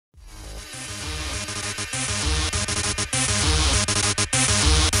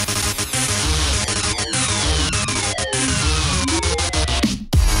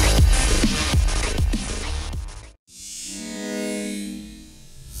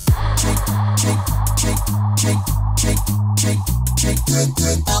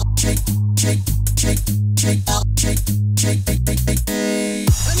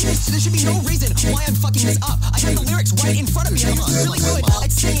There should be no reason why I'm fucking this up. I have the lyrics right in front of me. I'm really good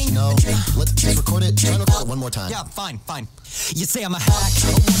at singing. No, let's record it. Try to record it one more time. Yeah, fine. You say I'm a hack,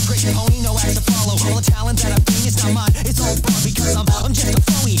 a one-trick pony, no act to follow. All the talent that I've gained is not mine. It's all brought because I'm just a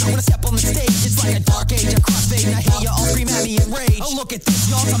phony. When I step on the stage, it's like a dark age, a crossfade, and I hear you all scream at me in rage. Oh, look at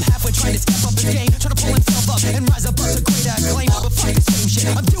this, y'all. I'm halfway trying to step up the game, trying to pull himself up and rise above the greater acclaim. But fuck the same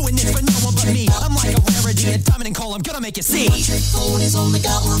shit. I'm doing this for no one but me. I'm like a rarity, a diamond and coal. I'm gonna make you see. One-trick pony's only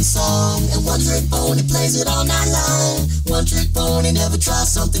got one song, and one-trick pony plays it all night long. One-trick pony never tries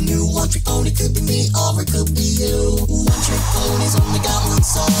something new. One-trick pony could be me or it could be you. One-trick pony's only got one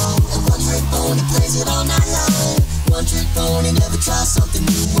song, and one-trick pony plays it all night long. One-trick pony never tries something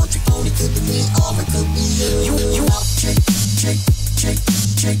new. One-trick pony could be me or it could be you. You trick, trick, trick,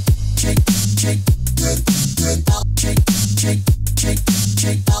 trick, trick, trick, trick, trick, trick, trick, trick,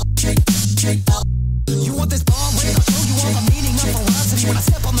 trick, trick, trick. You want this bomb ring? I'll show you all the meaning of ferocity when I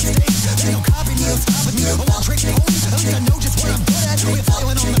step on the stage. There's no copy me or stopping me. A one-trick pony, at least I know just what I'm good at. We're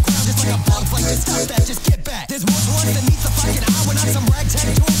falling on the ground just like a bug fight. Just stop that, just get back. There's more to us than meets the fucking eye. We're not some ragtag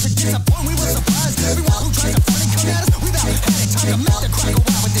tools to disappoint. We were surprised. Everyone who tries to front and come at us, we've had time to make the crowd go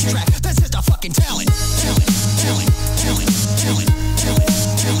wild with this track. That's just our fucking talent. Talent, talent, talent, talent, talent,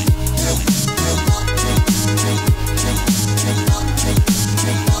 talent, talent.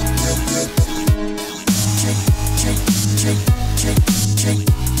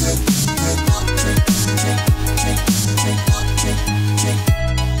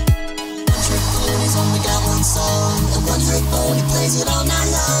 One-trick pony plays it all night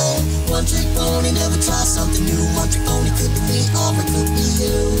long. One-trick pony never tries something new. One-trick pony could be me or it could be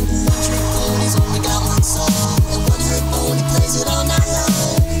you. One-trick pony's only got one song, and one-trick pony plays it all night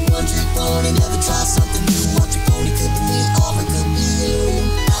long. One-trick pony never tries something new. One-trick pony could be me or it could be you.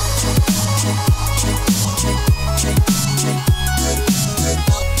 Trick, trick, trick, trick, trick, trick, trick,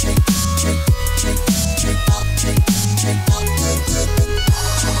 trick, trick, trick, trick, trick,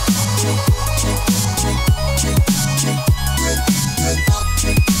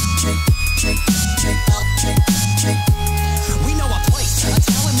 trick, trick, we know our place. A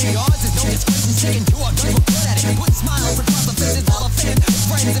talent made ours is no disgrace in sticking to our guns. We're good at it. Putting smiles across the faces of our fans,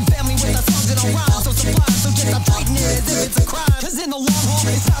 friends and family with our songs and our rhymes. So sublime, so just stop treating it as if it's a crime. Cause in the long haul,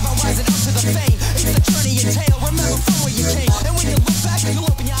 it's not about rising up to the fame. It's the journey you tail. Remember from where you came. And when you look back, you'll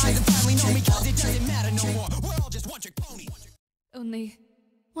open your eyes and finally know me. Cause it doesn't matter no more. We're all just one-trick ponies. Only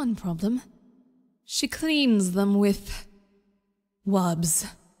one problem. She cleans them with wubs.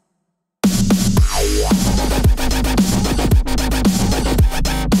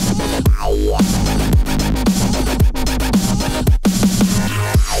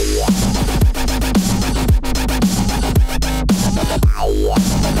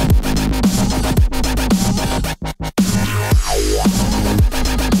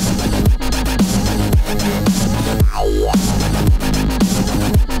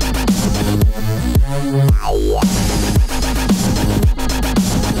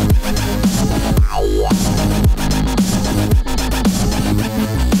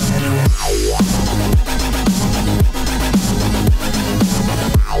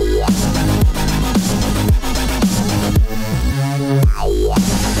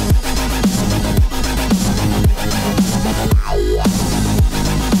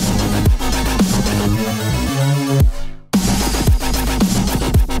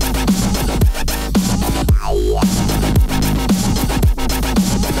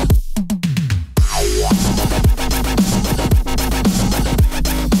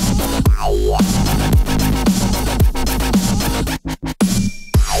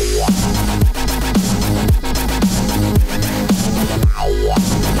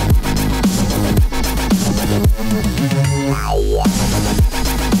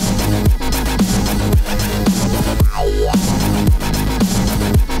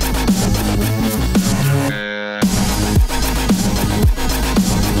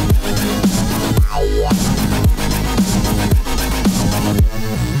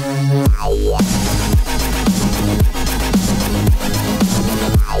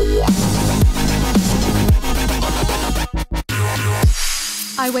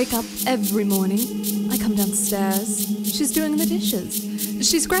 I wake up every morning. I come downstairs. She's doing the dishes.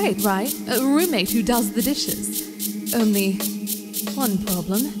 She's great, right? A roommate who does the dishes. Only one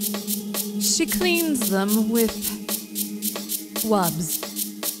problem. She cleans them with wubs.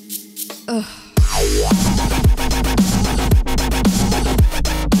 Ugh.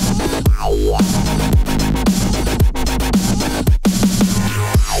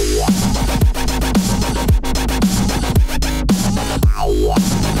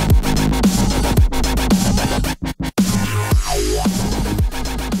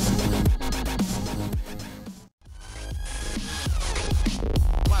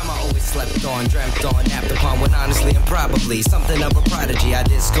 slept on, dreamt on, napped upon, when honestly and probably something of a prodigy. I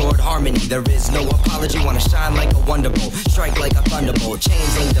discord harmony, there is no apology. Wanna shine like a wonderbolt, strike like a thunderbolt.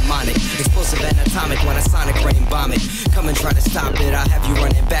 Chains ain't demonic, explosive and atomic. When a sonic rain bomb it, come and try to stop it. I'll have you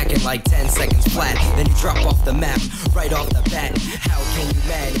running back in like 10 seconds flat. Then you drop off the map, right off the bat. How can you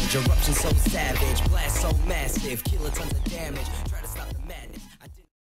manage? Eruption so savage, blast so massive, kilotons of damage.